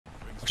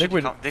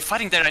They're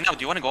fighting there right now.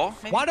 Do you want to go?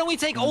 Maybe? Why don't we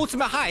take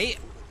ultimate height,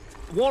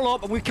 wall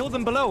up, and we kill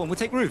them below, and we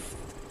take roof?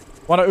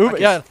 Wanna oob?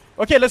 Yeah.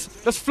 Okay, let's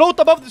float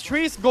above the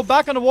trees, go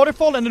back on the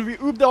waterfall, and then we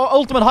oob the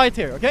ultimate height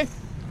here. Okay.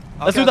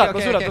 Let's do that.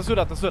 Let's do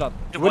that.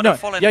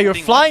 Yeah, you're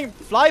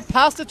fly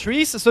past the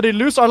trees so they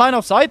lose our line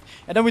of sight,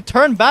 and then we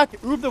turn back,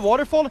 oob the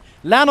waterfall,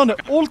 land on the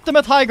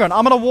ultimate high ground.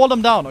 I'm gonna wall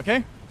them down.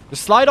 Okay.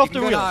 Just slide off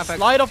the wheel.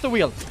 Slide off the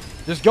wheel.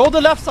 Just go the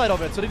left side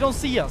of it so they don't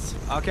see us.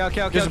 Okay.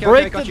 Just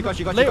break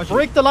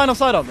break the line of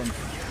sight of them.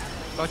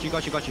 Got you.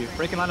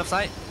 Breaking line of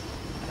sight.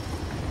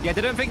 Yeah,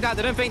 they don't think that.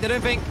 They don't think.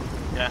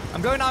 Yeah.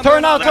 I'm going now.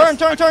 Turn now. Turn.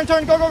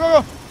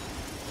 Go.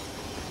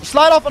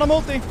 Slide off on a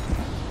multi.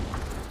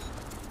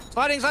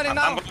 Sliding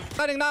now.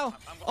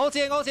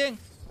 Ulting.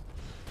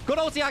 Good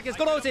ulti, Hakis.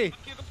 Good ulti.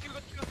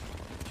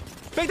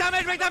 Big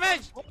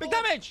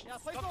damage.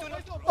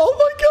 Oh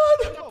my god.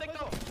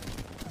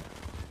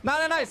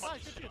 Nice.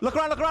 Look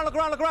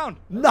around.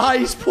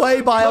 Nice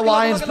play by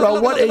Alliance,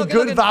 bro. What a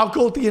good Valk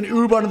Ult and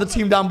Uber under the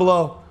team down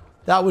below.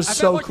 That was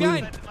so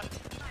clean.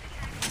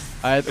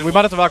 We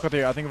might have to Valk Ult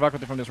here. I think Valk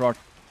Ult from this rock.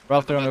 We're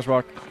out there on this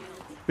rock.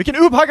 We can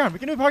oob high ground.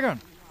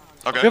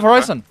 Okay. We have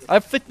Horizon. I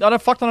have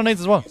fucked on the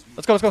nades as well.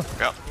 Let's go.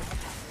 Yeah.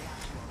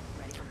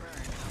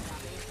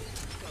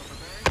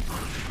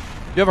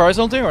 Do you have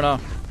Horizon ulti or no?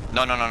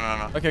 No.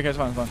 Okay, it's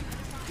fine.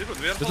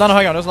 Just land on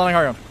high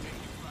ground.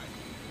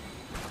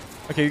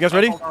 Okay, you guys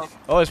ready?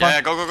 Oh, it's fine.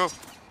 Yeah, go.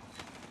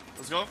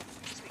 Let's go.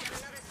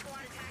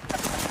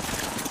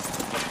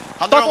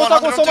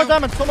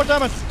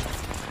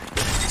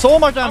 So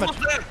much damage.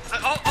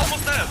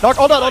 Almost there. Dark,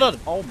 all that.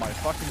 Oh my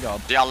fucking god.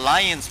 The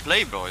Alliance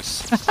play,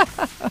 boys.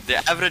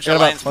 The average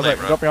Alliance play,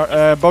 bro.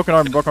 Broken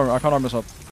arm. I can't arm this up.